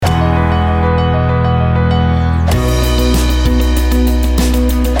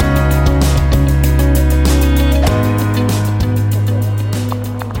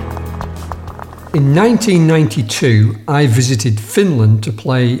In 1992, I visited Finland to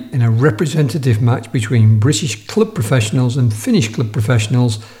play in a representative match between British club professionals and Finnish club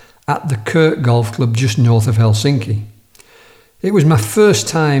professionals at the Kirk Golf Club just north of Helsinki. It was my first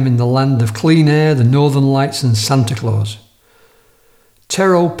time in the land of clean air, the Northern Lights and Santa Claus.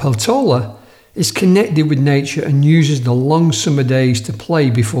 Tero Peltola is connected with nature and uses the long summer days to play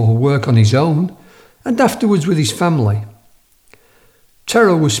before work on his own and afterwards with his family.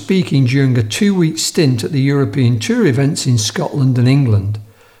 Tero was speaking during a 2-week stint at the European Tour events in Scotland and England,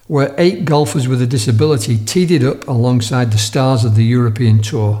 where 8 golfers with a disability teed it up alongside the stars of the European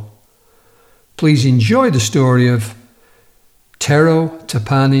Tour. Please enjoy the story of Tero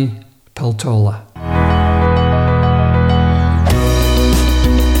Tapani Peltola.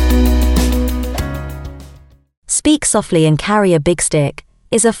 Speak softly and carry a big stick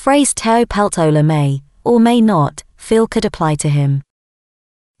is a phrase Tero Peltola may, or may not, feel could apply to him.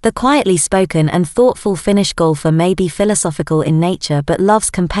 The quietly spoken and thoughtful Finnish golfer may be philosophical in nature but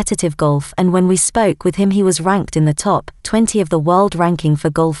loves competitive golf, and when we spoke with him he was ranked in the top 20 of the world ranking for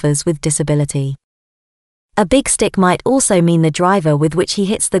golfers with disability. A big stick might also mean the driver with which he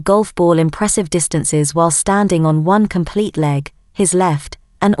hits the golf ball impressive distances while standing on one complete leg, his left,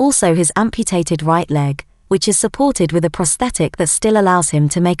 and also his amputated right leg, which is supported with a prosthetic that still allows him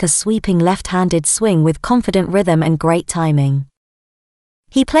to make a sweeping left-handed swing with confident rhythm and great timing.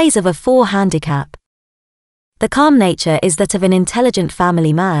 He plays of a 4 handicap. The calm nature is that of an intelligent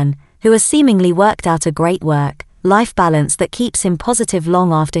family man, who has seemingly worked out a great work-life balance that keeps him positive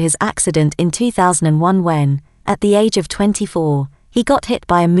long after his accident in 2001 when, at the age of 24, he got hit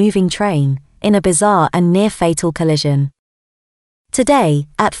by a moving train, in a bizarre and near-fatal collision. Today,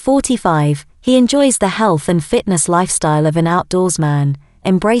 at 45, he enjoys the health and fitness lifestyle of an outdoorsman,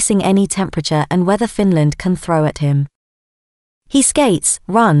 embracing any temperature and weather Finland can throw at him. He skates,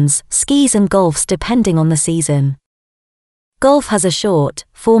 runs, skis and golfs depending on the season. Golf has a short,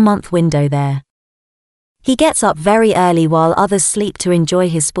 4-month window there. He gets up very early while others sleep to enjoy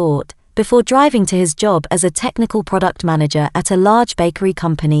his sport, before driving to his job as a technical product manager at a large bakery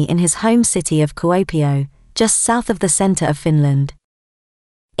company in his home city of Kuopio, just south of the center of Finland.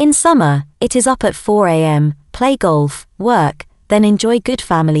 In summer, it is up at 4 a.m., play golf, work, then enjoy good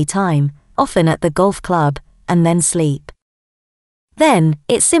family time, often at the golf club, and then sleep. Then,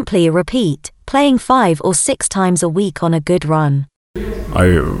 it's simply a repeat, playing 5 or 6 times a week on a good run.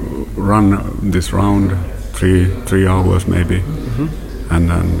 I run this round 3 hours maybe, and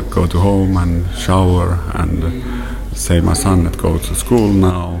then go to home and shower and say my son that goes to school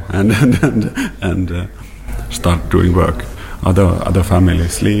now and start doing work. Other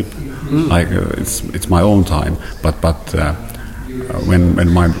families sleep, like it's my own time. But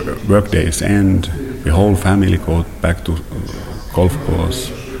when my work days end, the whole family goes back to golf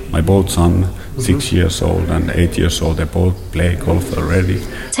course. My both son, 6 years old and 8 years old, they both play golf already.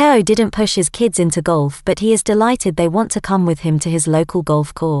 Tero didn't push his kids into golf, but he is delighted they want to come with him to his local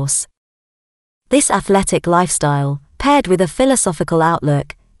golf course. This athletic lifestyle, paired with a philosophical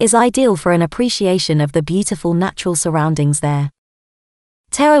outlook, is ideal for an appreciation of the beautiful natural surroundings there.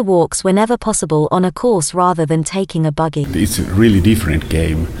 Tero walks whenever possible on a course rather than taking a buggy. It's a really different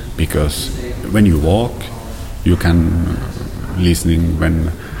game because when you walk, you can listening when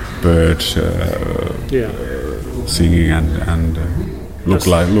birds singing and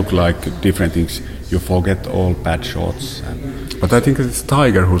look like different things. You forget all bad shots. But I think it's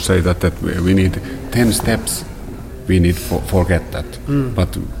Tiger who say that we need 10 steps. We need forget that.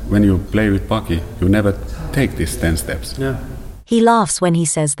 But when you play with buggy, you never take these 10 steps. Yeah. He laughs when he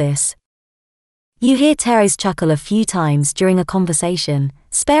says this. You hear Tero's chuckle a few times during a conversation,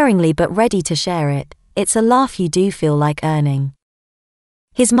 sparingly but ready to share it. It's a laugh you do feel like earning.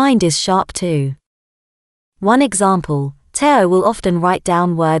 His mind is sharp too. One example, Tero will often write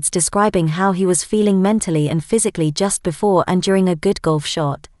down words describing how he was feeling mentally and physically just before and during a good golf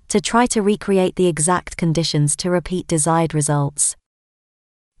shot, to try to recreate the exact conditions to repeat desired results.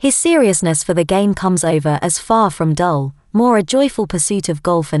 His seriousness for the game comes over as far from dull, more a joyful pursuit of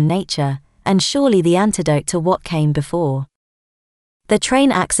golf and nature, and surely the antidote to what came before. The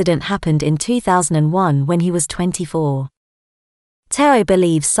train accident happened in 2001 when he was 24. Tero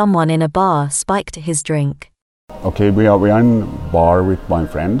believes someone in a bar spiked his drink. Okay, we are in a bar with my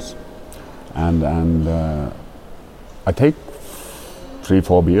friends, and I take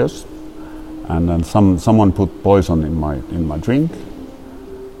 3-4 beers, and then someone put poison in my drink,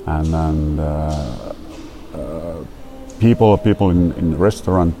 and then people in the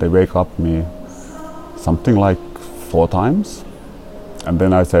restaurant, they wake up me something like 4 times, and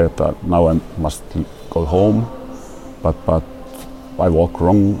then I said that now I must go home, but I walk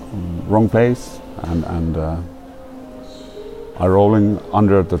wrong place, and I rolling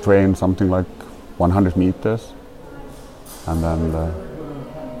under the train something like 100 meters, and then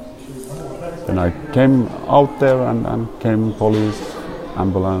I came out there and came police,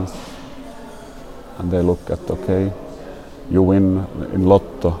 ambulance, and they look at, okay, you win in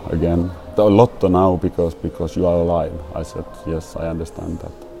lotto again. The lotto now because you are alive. I said, yes, I understand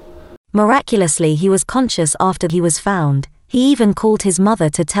that. Miraculously, he was conscious after he was found. He even called his mother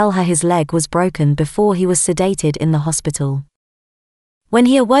to tell her his leg was broken before he was sedated in the hospital. When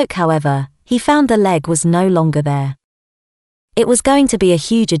he awoke, however, he found the leg was no longer there. It was going to be a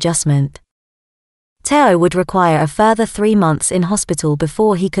huge adjustment. Teo would require a further 3 months in hospital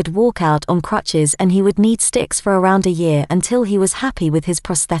before he could walk out on crutches, and he would need sticks for around a year until he was happy with his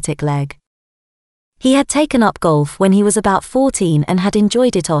prosthetic leg. He had taken up golf when he was about 14 and had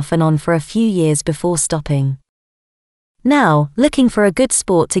enjoyed it off and on for a few years before stopping. Now, looking for a good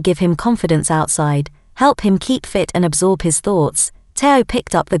sport to give him confidence outside, help him keep fit and absorb his thoughts, Teo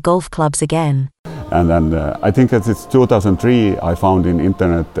picked up the golf clubs again. And I think that it's 2003 I found in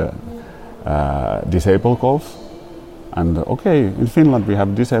internet disabled golf. And okay, in Finland we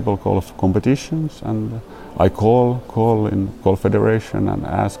have disabled golf competitions, and I call in Golf Federation and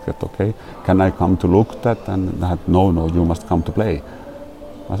ask that, okay, can I come to look that? And that, no, you must come to play.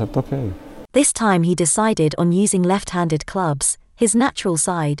 I said, okay. This time he decided on using left-handed clubs, his natural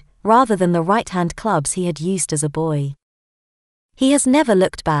side, rather than the right-hand clubs he had used as a boy. He has never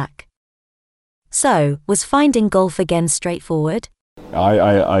looked back. So, was finding golf again straightforward?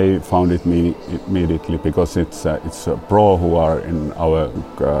 I found it immediately because it's a pro who are in our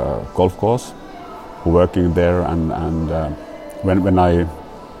golf course, who working there, and when I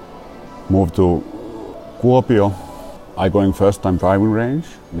moved to Kuopio, I going first time driving range.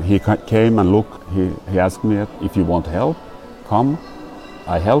 He came and looked. He asked me if you want help, come,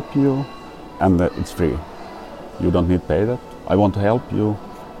 I help you, and it's free. You don't need pay that. I want to help you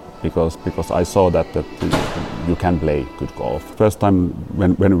because I saw that you can play good golf. First time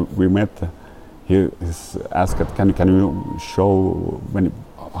when we met, he asked, can you show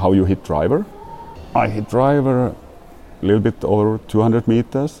how you hit driver? I hit driver a little bit over 200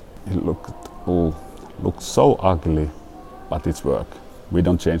 meters. It looked so ugly, but it's work. We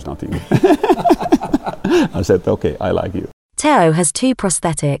don't change nothing. I said, okay, I like you. Teo has 2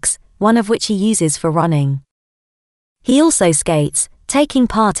 prosthetics, one of which he uses for running. He also skates, taking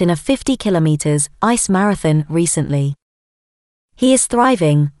part in a 50 kilometers ice marathon recently. He is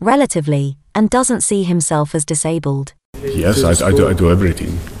thriving, relatively, and doesn't see himself as disabled. Yes, I do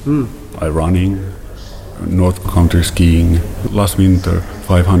everything. I running, North Country skiing, last winter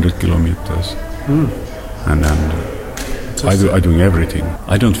 500 kilometers. And I doing everything.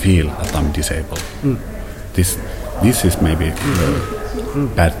 I don't feel that I'm disabled. This is maybe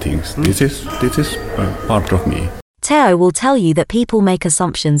bad things. This is part of me. Teo will tell you that people make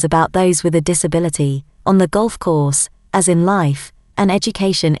assumptions about those with a disability. On the golf course, as in life, and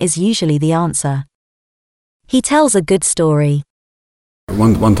education is usually the answer. He tells a good story.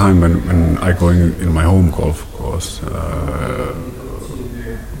 One time when I go in my home golf course,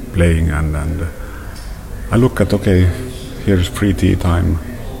 playing and I look at, okay, here's free tee time,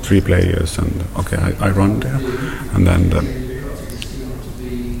 3 players, and okay, I run there, and then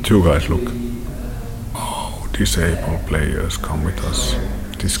 2 guys look. Disabled players come with us.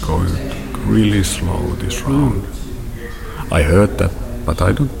 This going really slow this round. I heard that, but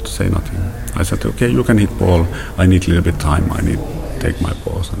I don't say nothing. I said, okay, you can hit ball. I need a little bit time. I need to take my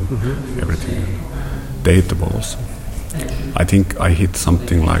balls and everything. They hit the balls. I think I hit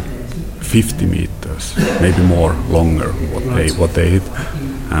something like 50 meters, maybe more, longer what they hit,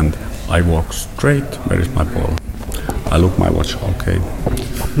 and I walk straight. Where is my ball? I look my watch. Okay,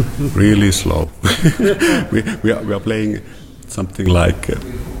 really slow. we are playing something like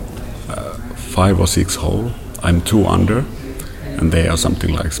 5 or 6 hole. I'm 2 under, and they are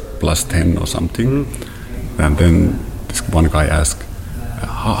something like plus 10 or something. And then this one guy asked,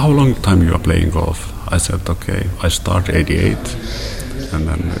 "How long time you are playing golf?" I said, "Okay, I start 88." And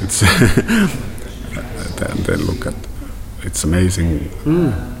then it's then look at, it's amazing.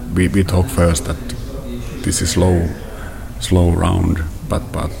 We talk first that this is slow round, but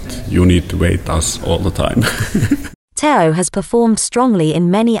you need to wait us all the time. Teo has performed strongly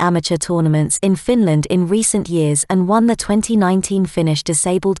in many amateur tournaments in Finland in recent years and won the 2019 Finnish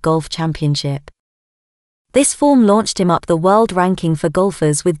Disabled Golf Championship. This form launched him up the world ranking for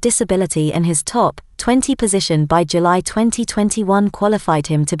golfers with disability, and his top 20 position by July 2021 qualified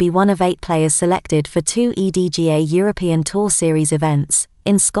him to be one of 8 players selected for 2 EDGA European Tour Series events,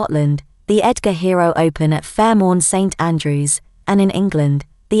 in Scotland, the Edgar Hero Open at Fairmont St Andrews, and in England,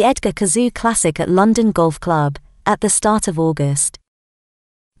 the Edgar Cazoo Classic at London Golf Club, at the start of August.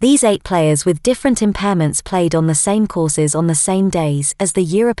 These 8 players with different impairments played on the same courses on the same days as the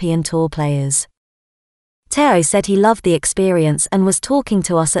European Tour players. Teo said he loved the experience and was talking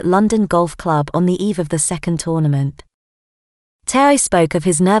to us at London Golf Club on the eve of the second tournament. Teo spoke of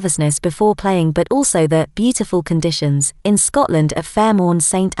his nervousness before playing but also the beautiful conditions in Scotland at Fairmorn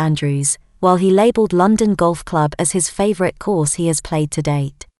St Andrews, while he labelled London Golf Club as his favourite course he has played to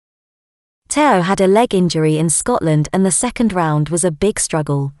date. Teo had a leg injury in Scotland and the second round was a big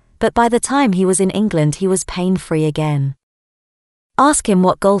struggle, but by the time he was in England he was pain-free again. Ask him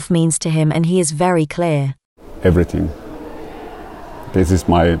what golf means to him and he is very clear. Everything. This is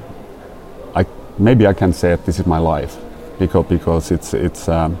maybe I can say this is my life. Because it's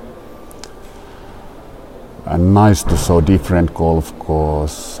nice to show different golf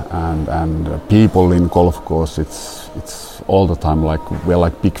course and people in golf course. It's all the time like we're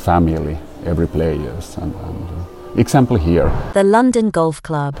like big family, every players and example here. The London Golf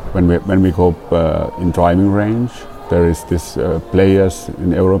Club. When we go in driving range, there is this players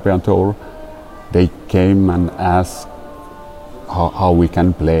in European Tour. They came and asked how we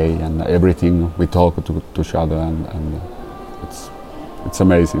can play and everything. We talk to each other and it's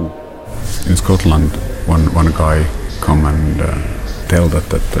amazing. In Scotland, one guy come and tell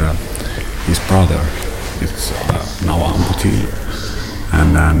that his brother is now amputee,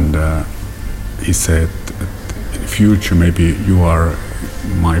 and he said, in future maybe you are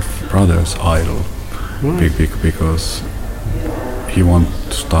my brother's idol, because he want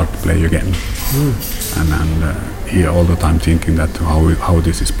to start to play again, and he all the time thinking that how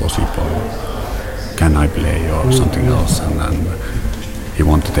this is possible. Can I play or something else? And he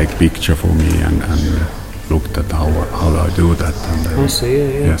want to take picture for me and looked at how I do that. And, I see,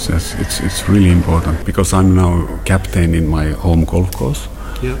 yeah. Yes, it's really important because I'm now captain in my home golf course.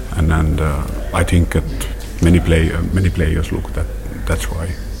 Yeah. And I think that many players look that's why.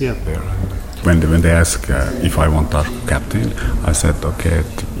 Yeah. There. When they ask if I want to captain, I said okay,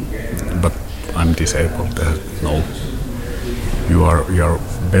 but I'm disabled. No, you are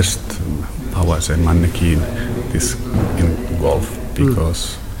best. How I say mannequin this in golf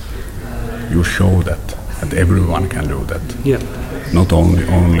because you show that everyone can do that. Yeah. Not only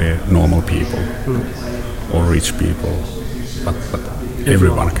normal people or rich people, but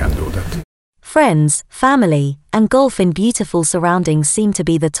everyone can do that. Friends, family, and golf in beautiful surroundings seem to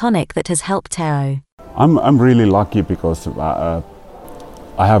be the tonic that has helped Teo. I'm really lucky because I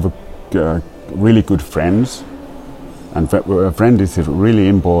have really good friends, and a friend is really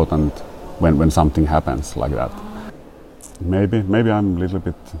important when something happens like that. Maybe I'm a little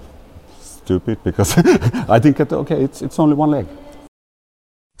bit stupid because I think that okay, it's only one leg.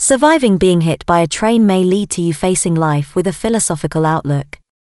 Surviving being hit by a train may lead to you facing life with a philosophical outlook.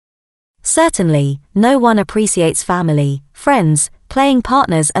 Certainly, no one appreciates family, friends, playing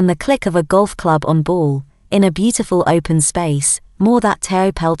partners and the click of a golf club on ball, in a beautiful open space, more than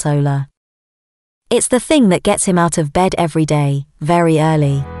Teo Peltola. It's the thing that gets him out of bed every day, very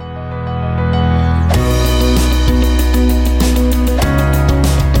early.